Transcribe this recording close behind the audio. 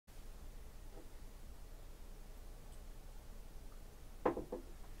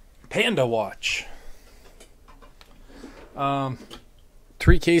Panda Watch. 3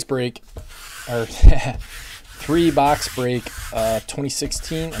 case break, or 3 box break,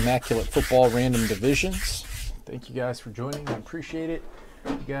 2016 Immaculate Football Random Divisions. Thank you guys for joining. I appreciate it.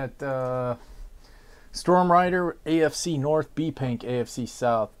 You got Storm Rider, AFC North, B-Pink, AFC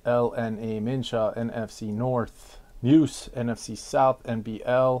South, LNA Minshaw, NFC North, Muse, NFC South,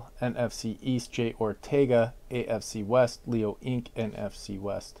 NBL, NFC East, J. Ortega, AFC West, Leo Inc., NFC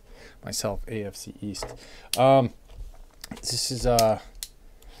West. Myself, AFC East. This is your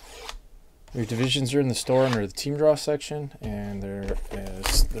divisions are in the store under the team draw section, and there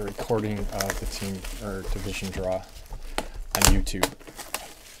is the recording of the team or division draw on YouTube.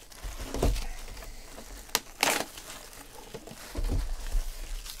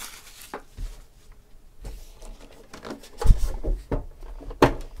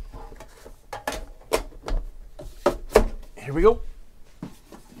 Here we go.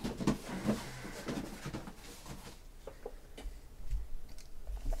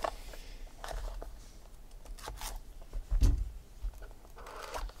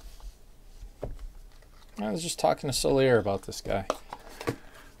 I was just talking to Solier about this guy.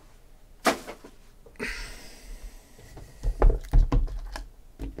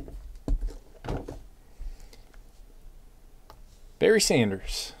 Barry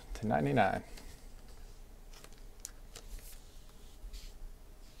Sanders /99.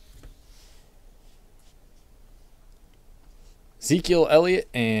 Ezekiel Elliott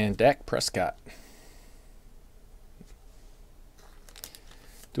and Dak Prescott.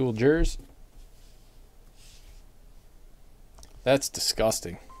 Dual jers. That's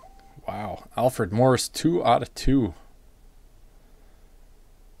disgusting. Wow. Alfred Morris, 2/2.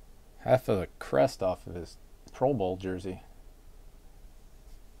 Half of the crest off of his Pro Bowl jersey.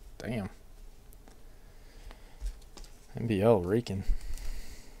 Damn. NBL raking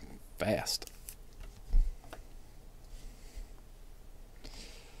fast.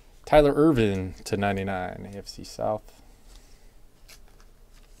 Tyler Irvin /99, AFC South.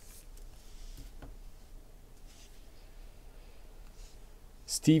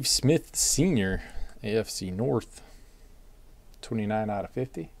 Steve Smith Sr., AFC North,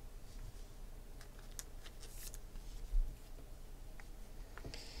 29/50.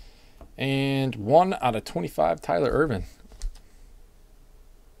 And 1/25, Tyler Irvin.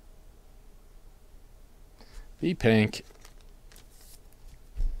 B-Pink.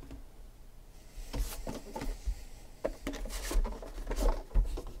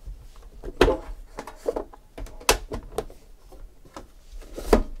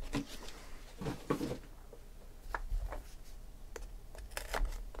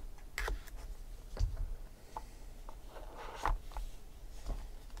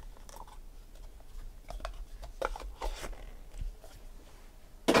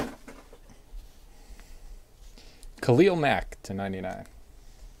 Khalil Mack /99.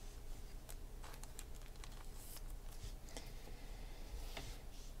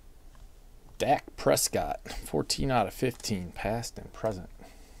 Dak Prescott, 14/15, past and present.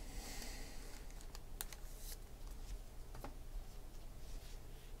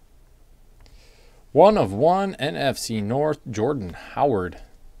 /1 NFC North, Jordan Howard.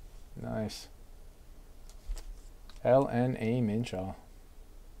 Nice. LNA Minshaw.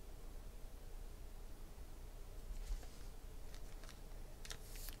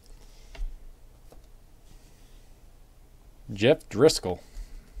 Jeff Driscoll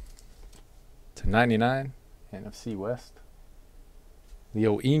 /99, NFC West.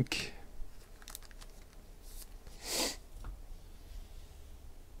 Leo Inc.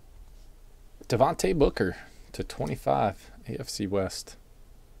 Devontae Booker /25, AFC West.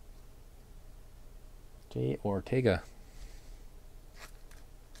 J. Ortega.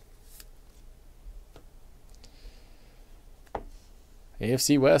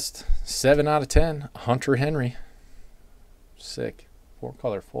 AFC West, 7/10, Hunter Henry. Sick.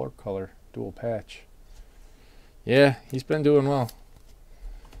 4-color, dual patch. Yeah, he's been doing well.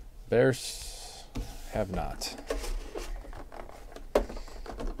 Bears have not.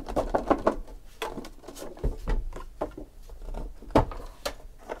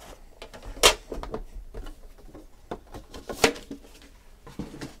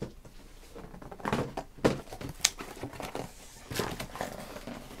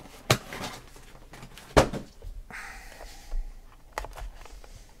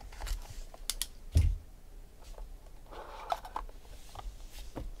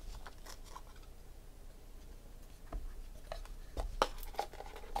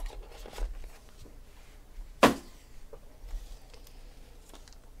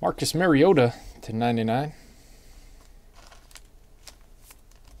 Marcus Mariota /99.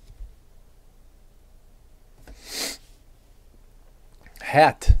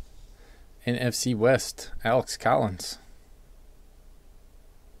 hat. NFC West, Alex Collins.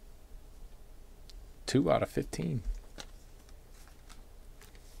 2 out of 15.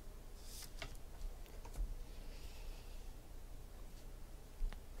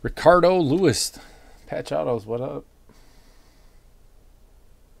 Ricardo Lewis. Patch Autos, what up?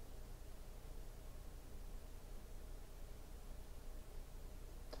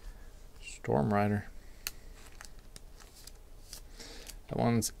 Storm Rider. That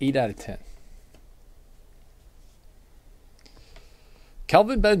one's 8 out of 10.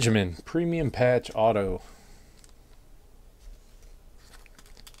 Kelvin Benjamin, premium patch auto.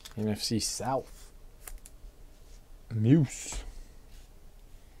 NFC South. Muse.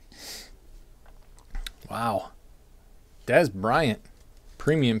 Wow. Des Bryant,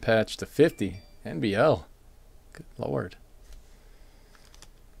 premium patch to 50. NBL. Good Lord.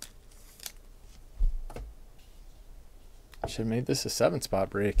 Should have made this a 7-spot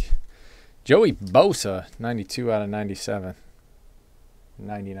break. Joey Bosa, 92 out of 97.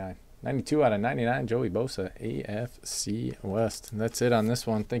 99. 92 out of 99, Joey Bosa, AFC West. And that's it on this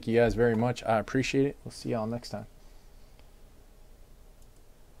one. Thank you guys very much. I appreciate it. We'll see y'all next time.